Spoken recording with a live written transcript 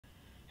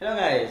Hello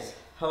guys,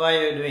 how are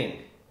you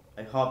doing?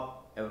 I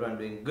hope everyone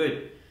doing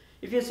good.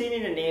 If you've seen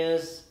in the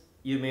news,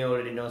 you may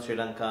already know Sri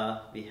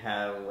Lanka. We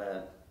have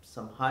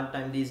some hard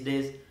time these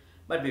days,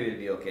 but we will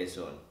be okay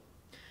soon.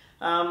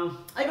 I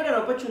got an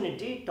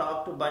opportunity to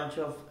talk to a bunch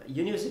of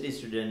university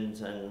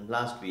students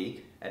last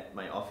week at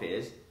my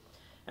office,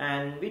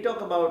 and we talk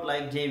about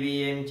like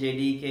JVM,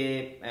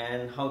 JDK,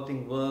 and how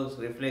things works,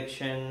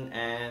 reflection,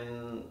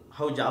 and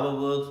how Java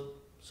works.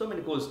 So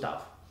many cool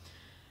stuff.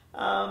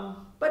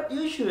 But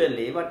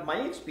usually what my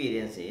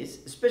experience is,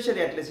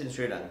 especially at least in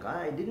Sri Lanka,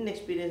 I didn't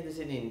experience this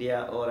in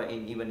India or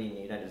even in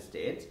the United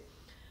States.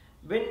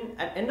 When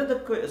at end of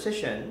the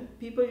session,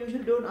 people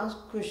usually don't ask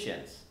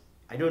questions.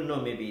 I don't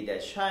know, maybe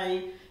they're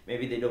shy,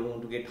 maybe they don't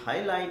want to get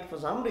highlight, for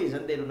some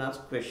reason they don't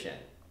ask question.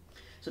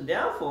 So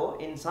therefore,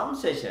 in some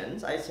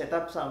sessions, I set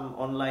up some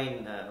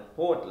online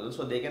portal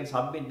so they can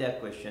submit their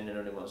question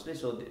anonymously.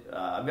 So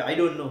I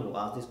don't know who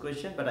asked this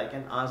question, but I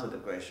can answer the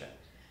question.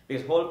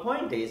 Because whole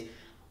point is,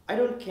 I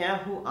don't care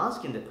who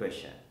asking the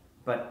question,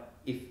 but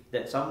if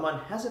that someone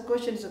has a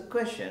question, it's a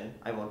question,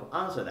 I want to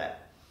answer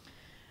that.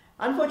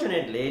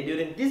 Unfortunately,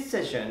 during this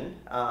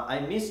session, I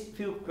missed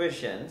few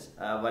questions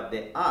what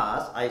they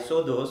asked. I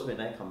saw those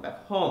when I come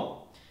back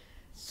home.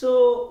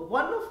 So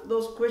one of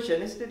those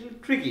questions is a little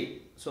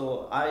tricky.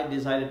 So I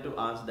decided to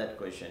answer that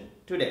question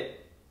today.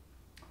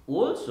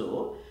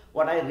 Also,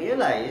 what I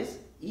realized,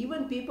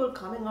 even people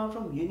coming out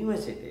from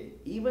university,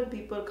 even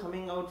people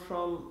coming out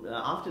from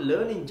after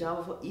learning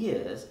Java for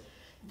years,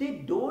 they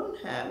don't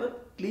have a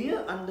clear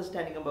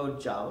understanding about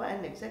Java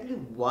and exactly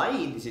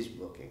why this is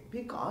working.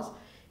 Because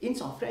in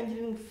software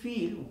engineering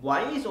field,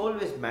 why is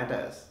always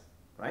matters,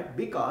 right?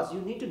 Because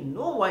you need to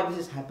know why this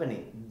is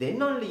happening.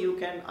 Then only you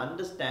can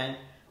understand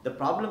the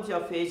problems you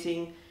are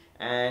facing,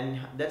 and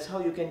that's how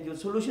you can give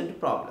solution to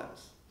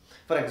problems.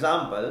 For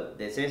example,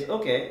 they says,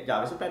 okay,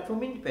 Java is a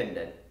platform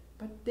independent.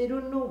 But they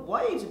don't know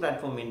why it's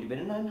platform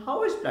independent and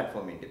how it's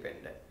platform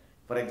independent.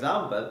 For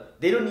example,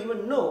 they don't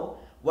even know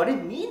what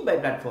it means by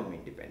platform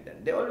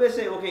independent. They always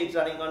say, okay, it's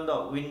running on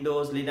the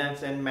Windows,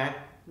 Linux and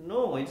Mac.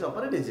 No, it's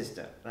operating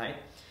system, right?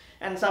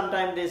 And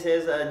sometimes they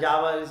say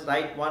Java is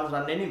write once,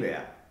 run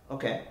anywhere.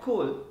 Okay,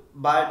 cool.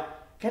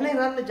 But can I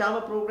run the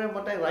Java program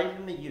what I write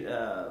in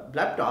the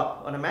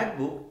laptop on a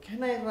MacBook?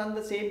 Can I run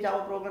the same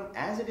Java program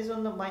as it is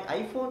on my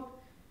iPhone?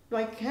 No,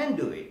 I can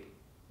do it.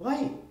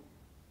 Why?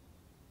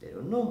 They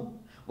don't know.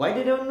 Why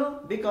they don't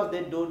know? Because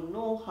they don't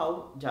know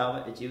how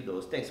Java achieve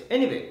those things.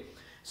 Anyway,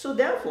 so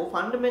therefore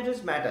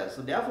fundamentals matter.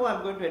 So therefore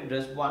I'm going to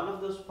address one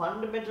of those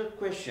fundamental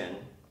questions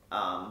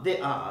they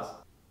ask.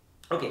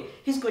 Okay,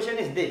 his question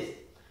is this.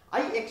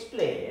 I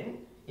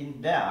explain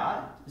in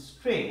their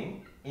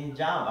string in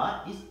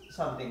Java is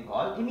something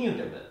called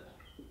immutable,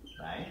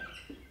 right?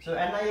 So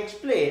and I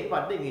explain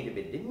what the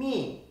immutability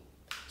mean.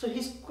 So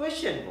his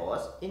question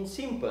was in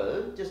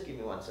simple, just give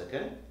me 1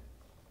 second.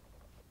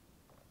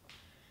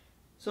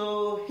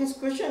 So his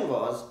question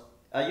was,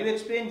 you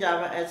explain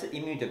Java as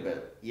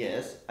immutable.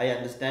 Yes, I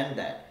understand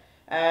that.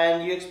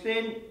 And you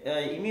explain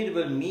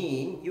immutable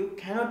mean you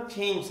cannot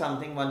change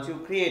something once you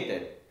create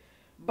it.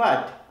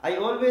 But I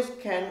always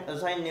can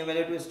assign new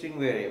value to a string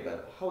variable.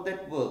 How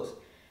that works.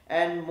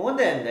 And more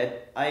than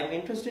that, I am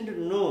interested to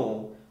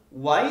know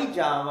why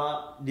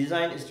Java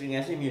designed a string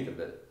as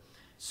immutable.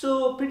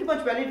 So pretty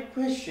much valid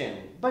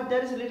question, but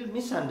there is a little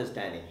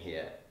misunderstanding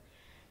here.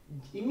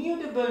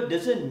 Immutable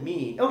doesn't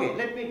mean, okay,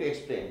 let me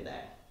explain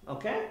that.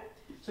 Okay,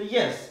 so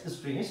yes, the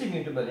string is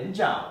immutable in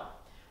Java.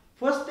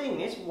 First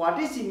thing is, what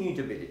is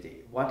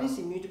immutability? What does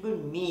immutable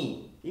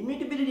mean?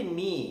 Immutability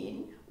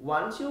mean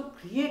once you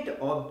create an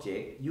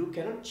object, you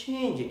cannot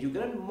change it, you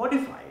cannot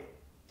modify it.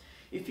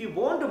 If you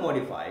want to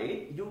modify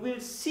it, you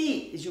will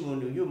see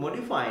you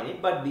modifying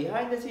it, but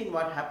behind the scene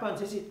what happens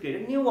is it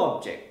creates a new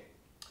object.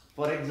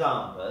 For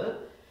example,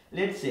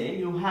 let's say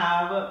you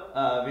have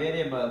a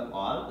variable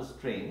called a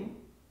string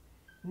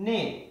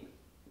name,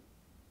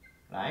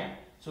 right?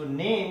 So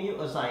name you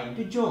assign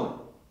to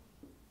John,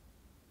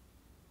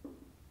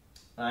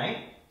 right?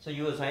 So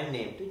you assign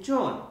name to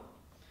John.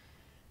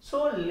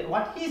 So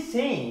what he's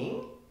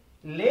saying,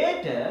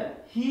 later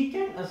he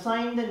can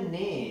assign the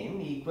name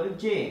equal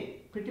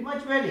Jane. Pretty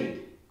much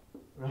valid,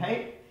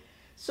 right?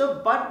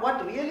 So but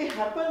what really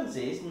happens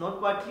is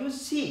not what you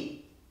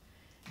see.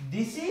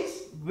 This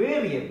is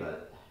variable.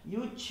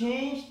 You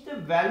change the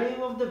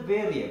value of the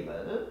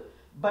variable,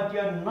 but you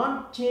are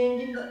not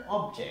changing the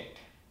object.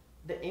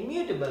 The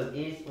immutable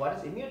is, what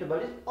is immutable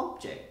is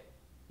object.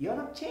 You are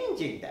not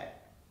changing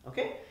that.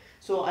 Okay.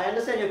 So I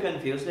understand you're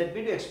confused. Let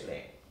me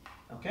explain.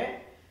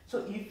 Okay.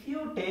 So if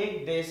you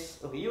take this,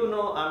 okay, you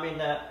know, I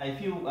mean,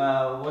 if you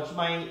watch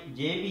my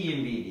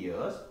JVM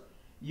videos,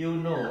 you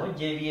know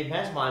JVM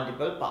has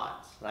multiple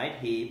parts, right?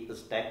 Heap,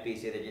 stack,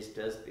 PC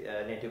registers,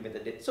 native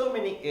method, so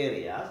many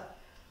areas.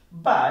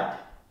 But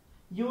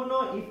you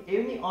know, if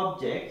any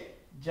object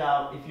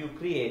Java, if you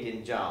create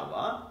in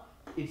Java,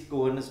 it's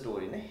going to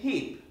store in a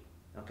heap.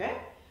 Okay.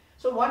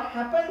 So what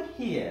happened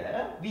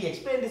here? We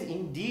explained this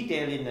in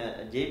detail in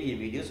a JVM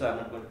video, so I'm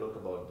not going to talk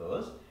about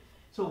those.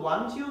 So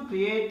once you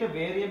create a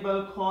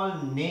variable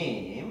called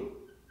name,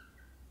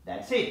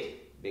 That's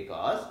it,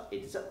 because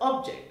it's an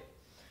object.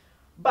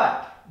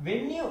 But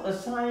when you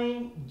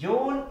assign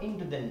John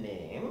into the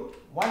name,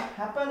 what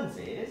happens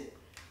is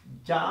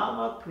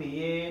Java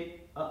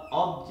create an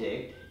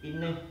object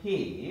in a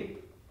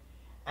heap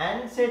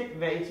and set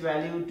its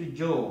value to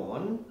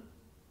John,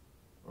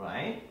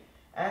 right?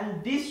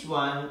 And this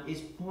one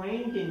is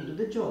pointing to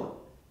the John.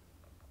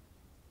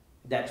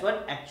 That's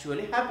what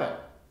actually happened.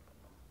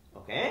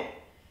 Okay?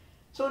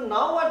 So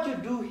now what you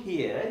do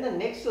here in the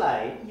next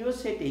slide, you are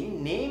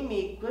setting name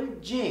equal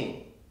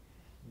Jane.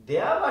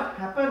 There what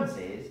happens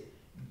is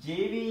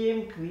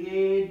JVM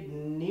create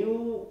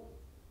new,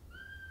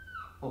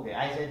 okay,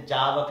 I said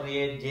Java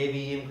create,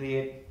 JVM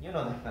create, you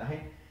know that,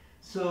 right?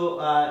 So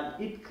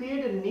it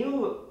create a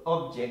new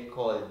object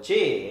called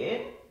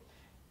Jane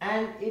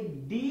and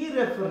it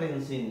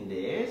dereferencing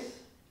this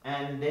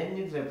and then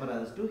it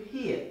reference to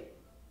here.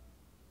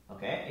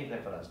 Okay, it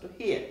reference to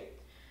here.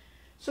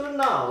 So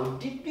now,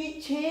 did we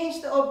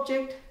change the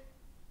object?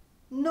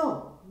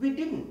 No, we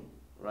didn't,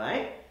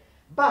 right?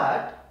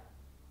 But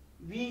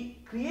we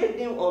create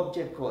new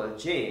object called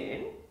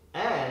Jane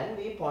and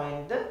we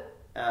point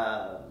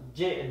the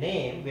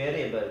name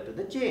variable to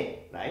the Jane,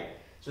 right?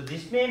 So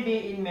this may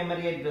be in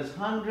memory address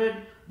 100,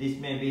 this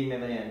may be in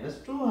memory address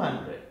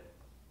 200.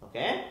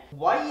 Okay?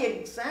 Why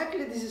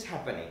exactly this is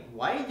happening?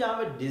 Why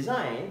Java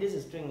designed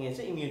this string is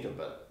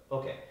immutable?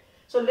 Okay.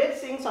 So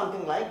let's think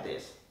something like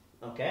this.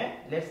 Okay?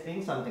 Let's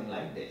think something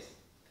like this.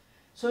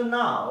 So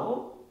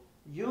now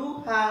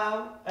you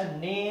have a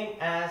name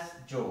as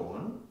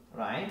John,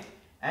 right?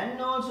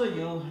 And also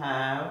you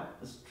have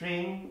a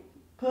string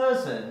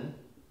person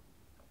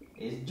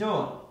is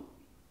John,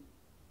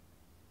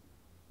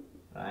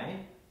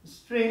 right?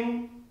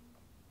 String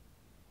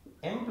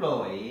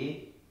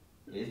employee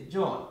is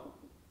John,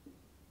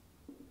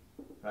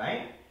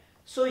 right?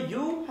 So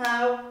you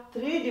have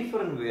three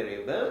different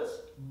variables,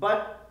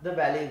 but the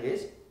value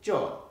is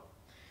John.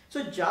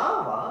 So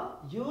Java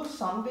use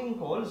something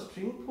called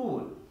string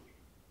pool.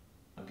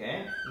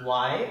 Okay,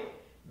 why?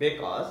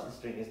 Because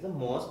string is the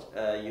most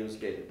used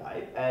data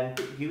type and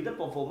to give the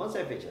performance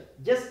efficient.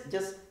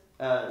 Just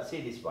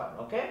see this one.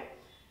 Okay.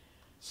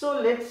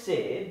 So let's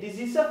say this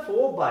is a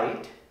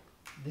 4-byte.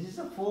 This is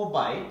a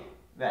 4-byte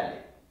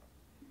value.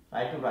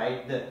 Right, to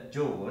write the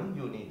John,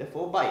 you need the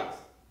 4 bytes.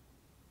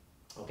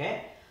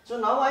 Okay. So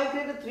now I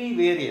created 3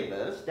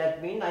 variables.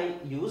 That means I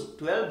use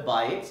 12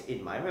 bytes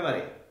in my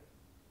memory.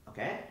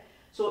 Okay.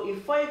 So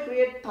if I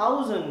create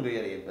 1000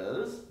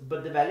 variables,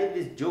 but the value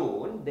is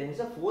John, then it's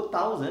a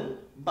 4000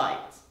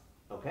 bytes.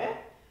 Okay.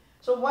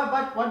 So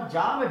what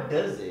Java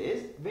does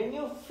is, when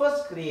you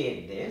first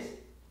create this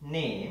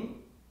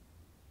name,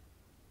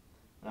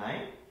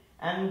 right,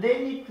 and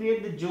then you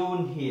create the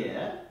John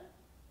here,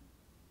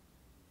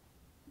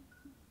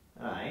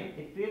 right,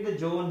 it creates the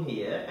John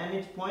here, and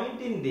it's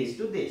pointing this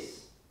to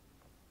this,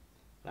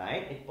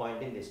 right, it's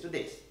pointing this to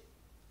this.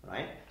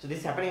 Right, so this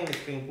is happening in the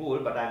string pool,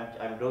 but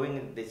I'm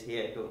drawing this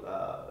here to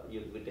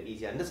you with an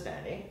easy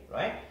understanding,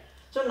 right?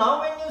 So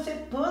now when you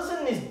say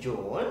person is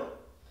John,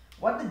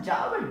 what the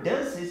Java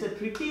does is a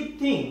tricky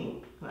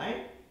thing,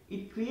 right?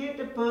 It creates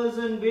a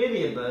person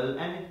variable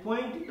and it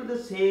points to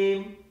the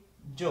same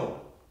John,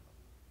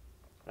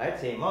 right?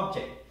 Same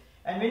object.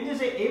 And when you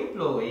say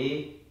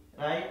employee,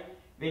 right?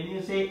 When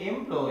you say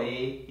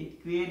employee,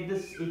 it creates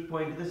this, it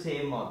points to the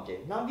same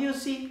object. Now you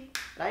see,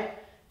 right?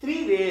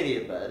 3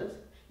 variables.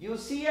 You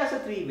see as a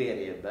 3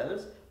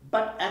 variables,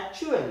 but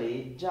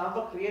actually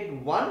Java create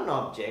one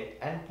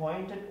object and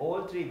pointed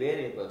all 3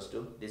 variables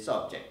to this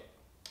object.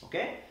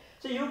 Okay,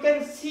 so you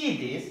can see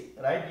this,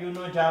 right? You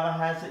know Java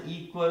has a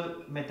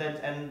equal methods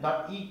and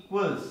dot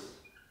equals,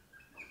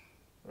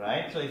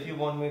 right? So if you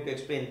want me to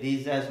explain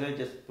these as well,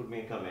 just put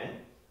me a comment,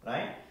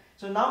 right?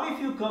 So now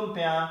if you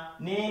compare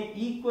name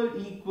equal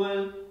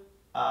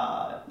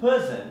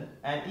person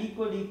and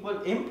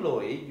equal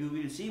employee, you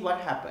will see what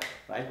happened,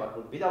 right? What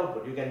would be the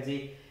output? You can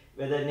see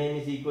whether name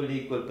is equal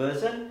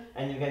person,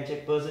 and you can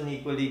check person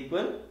equal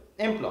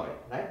employee,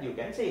 right? You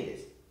can say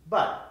this,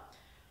 but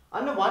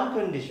under one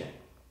condition.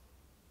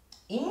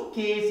 In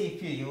case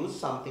if you use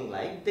something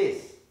like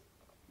this,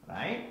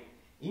 right?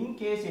 In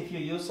case if you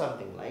use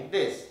something like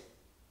this,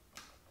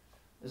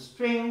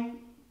 string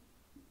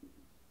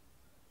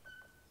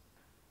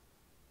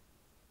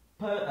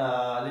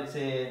let's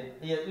say,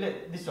 yeah,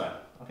 this one.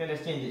 Okay,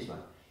 let's change this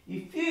one.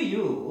 If you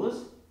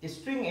use a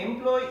string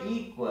employee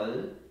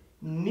equal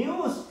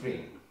new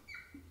string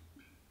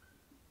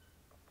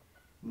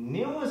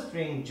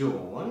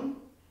John,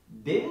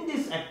 then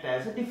this acts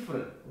as a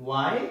different.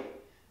 Why?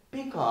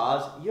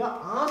 Because you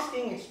are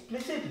asking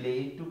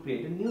explicitly to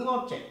create a new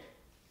object,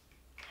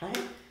 right?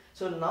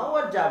 So now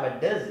what Java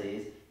does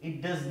is,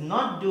 it does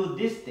not do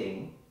this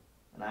thing,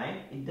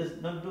 right? It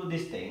does not do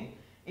this thing.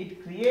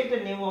 It creates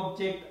a new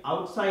object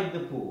outside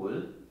the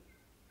pool,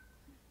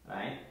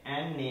 right,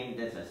 and name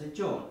this as a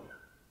John,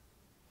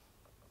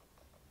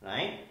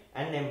 right,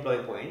 and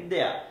employee point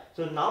there.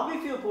 So now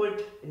if you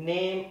put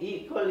name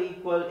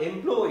equal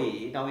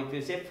employee, now it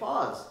will say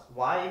false.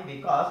 Why?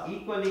 Because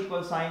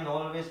equal sign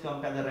always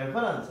compare the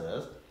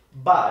references,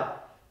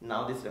 but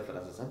Now these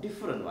references are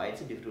different. Why?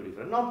 It's a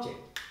different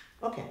object.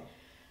 Okay.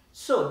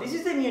 So this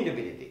is the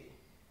immutability,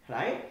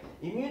 right?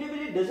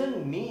 Immutability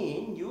doesn't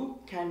mean you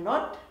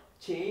cannot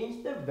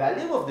change the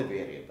value of the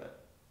variable,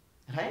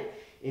 right?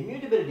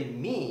 Immutability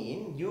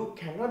means you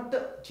cannot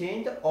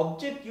change the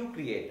object you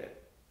created.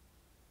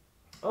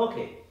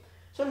 Okay.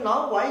 So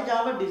now why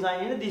Java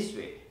design in this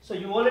way? So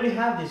you already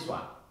have this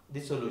one,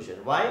 this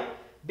solution. Why?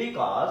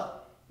 Because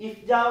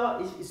if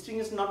string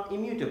is not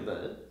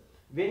immutable,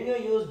 when you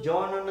use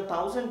John on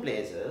 1,000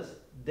 places,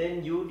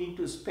 then you need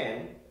to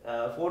spend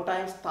 4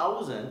 times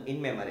 1,000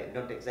 in memory.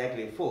 Not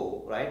exactly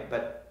 4, right?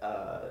 But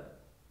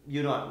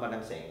you know what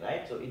I'm saying,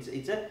 right? So it's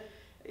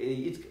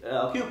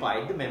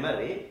occupied the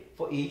memory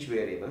for each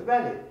variable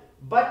value.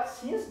 But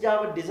since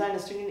Java designed a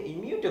string in an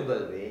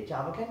immutable way,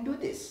 Java can do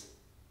this,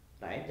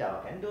 right?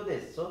 Java can do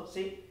this. So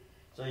see,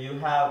 so you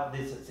have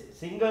this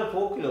single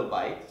 4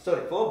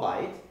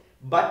 bytes,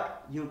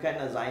 but you can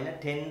assign a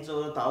tens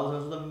or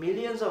thousands or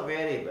millions of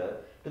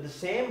variables to the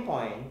same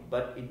point,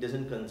 but it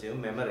doesn't consume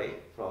memory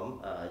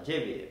from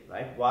JVM,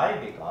 right? Why?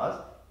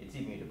 Because it's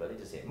immutable, it's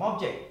the same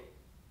object.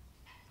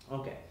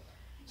 Okay.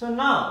 So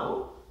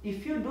now,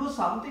 if you do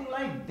something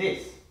like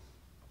this,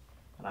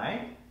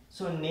 right?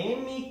 So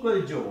name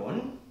equal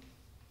John,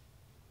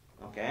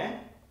 okay,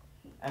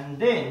 and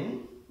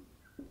then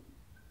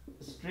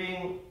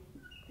string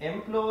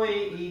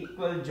employee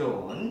equal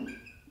John.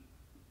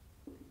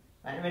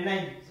 And when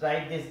I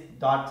write this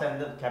dots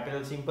and the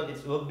capital symbol,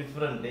 it's work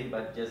differently,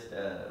 but just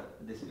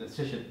this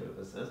illustration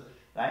purposes,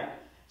 right?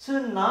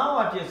 So now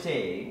what you're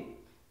saying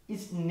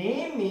is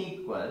name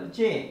equal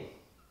Jane.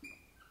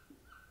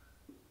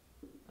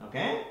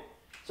 Okay?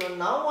 So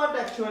now what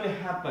actually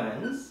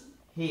happens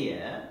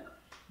here,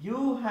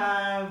 you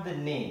have the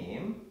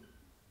name,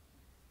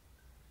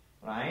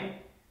 right?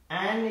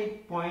 And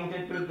it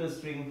pointed to the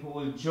string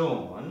called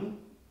John,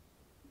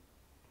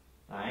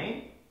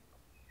 right?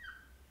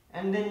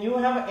 And then you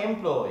have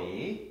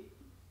employee,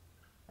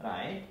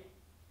 right?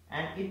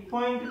 And it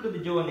pointed to the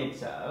John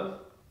itself.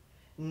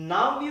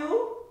 Now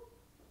you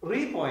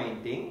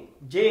repointing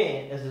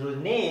Jane as the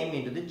name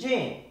into the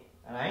Jane,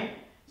 right?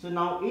 So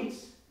now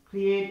it's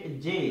create a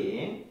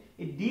Jane.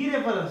 It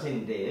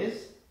dereferencing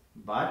this,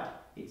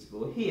 but it's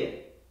go here,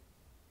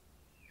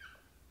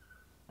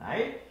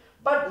 right?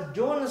 But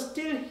John is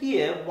still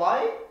here.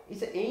 Why?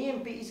 It's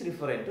AMP is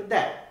referring to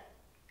that.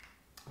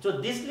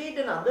 So this leads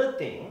another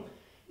thing.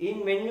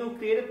 In when you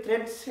create a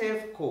thread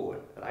safe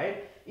code,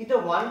 right? Either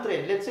one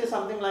thread, let's say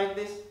something like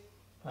this,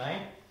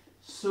 right?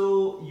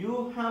 So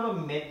you have a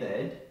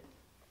method,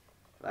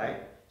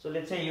 right? So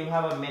let's say you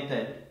have a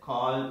method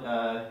called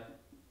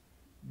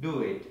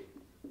do it,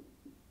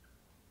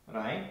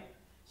 right?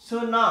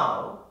 So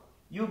now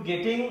you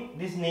getting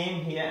this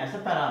name here as a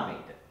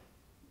parameter,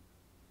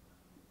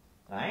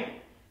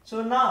 right?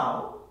 So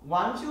now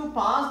once you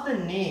pass the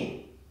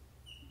name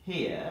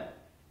here,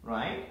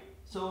 right?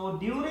 So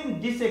during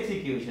this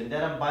execution,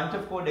 there are a bunch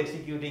of code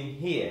executing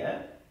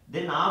here.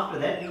 Then after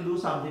that, you do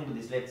something to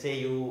this. Let's say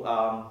you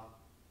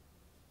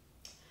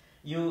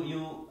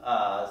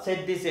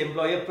set this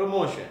employer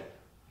promotion,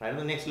 right, to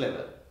the next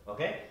level.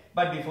 Okay,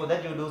 but before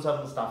that, you do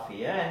some stuff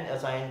here and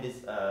assign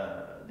this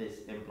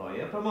this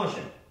employer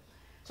promotion.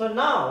 So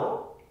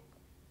now,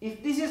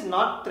 if this is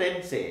not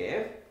thread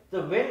safe,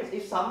 so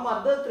if some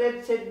other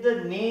thread set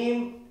the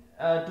name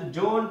to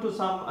John to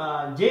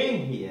some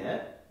Jane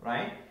here,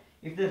 right?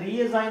 If they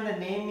reassign the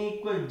name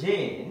equal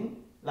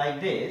Jane like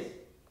this,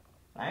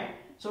 right?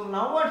 So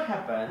now what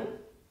happened?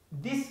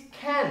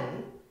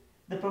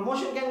 The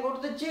promotion can go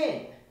to the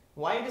Jane.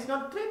 Why it is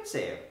not thread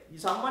safe?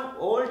 Someone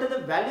alter the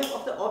value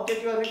of the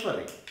object you are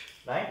referring,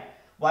 right?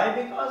 Why?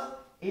 Because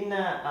in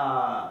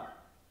a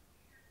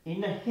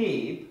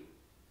heap,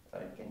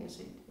 sorry, can you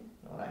see it here?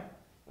 All right.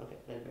 Okay,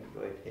 let me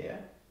draw it here.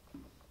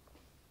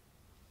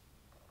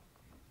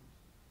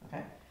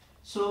 Okay.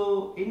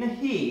 So in a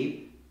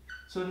heap.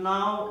 So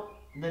now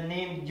the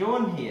name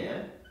John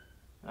here,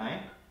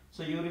 right?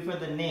 So you refer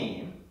the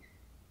name,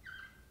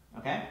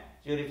 okay?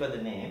 So you refer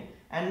the name.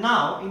 And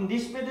now in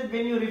this method,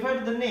 when you refer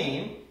to the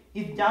name,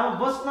 if Java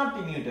was not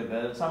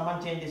immutable,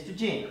 someone changes to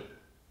Jane,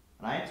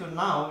 right? So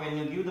now when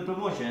you give the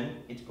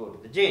promotion, it's go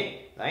to the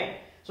Jane,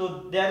 right?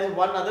 So there is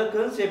one other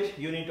concept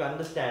you need to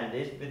understand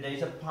this, but there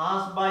is a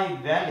pass by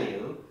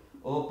value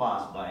or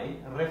pass by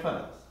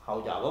reference.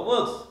 How Java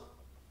works.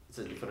 It's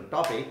a different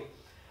topic,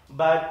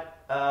 but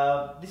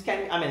this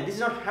is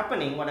not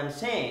happening. What I'm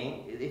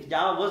saying, if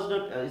Java was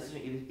not,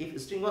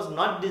 if string was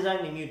not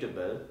designed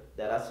immutable,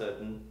 there are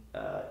certain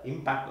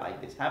impact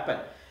like this happen.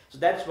 So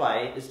that's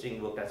why the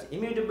string works as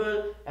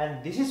immutable,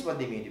 and this is what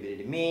the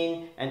immutability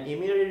means. And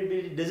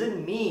immutability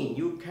doesn't mean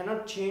you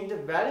cannot change the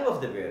value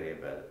of the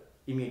variable.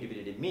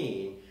 Immutability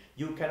means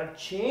you cannot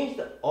change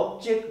the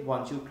object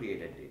once you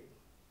created it.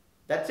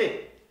 That's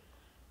it.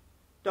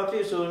 Talk to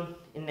you soon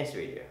in next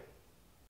video.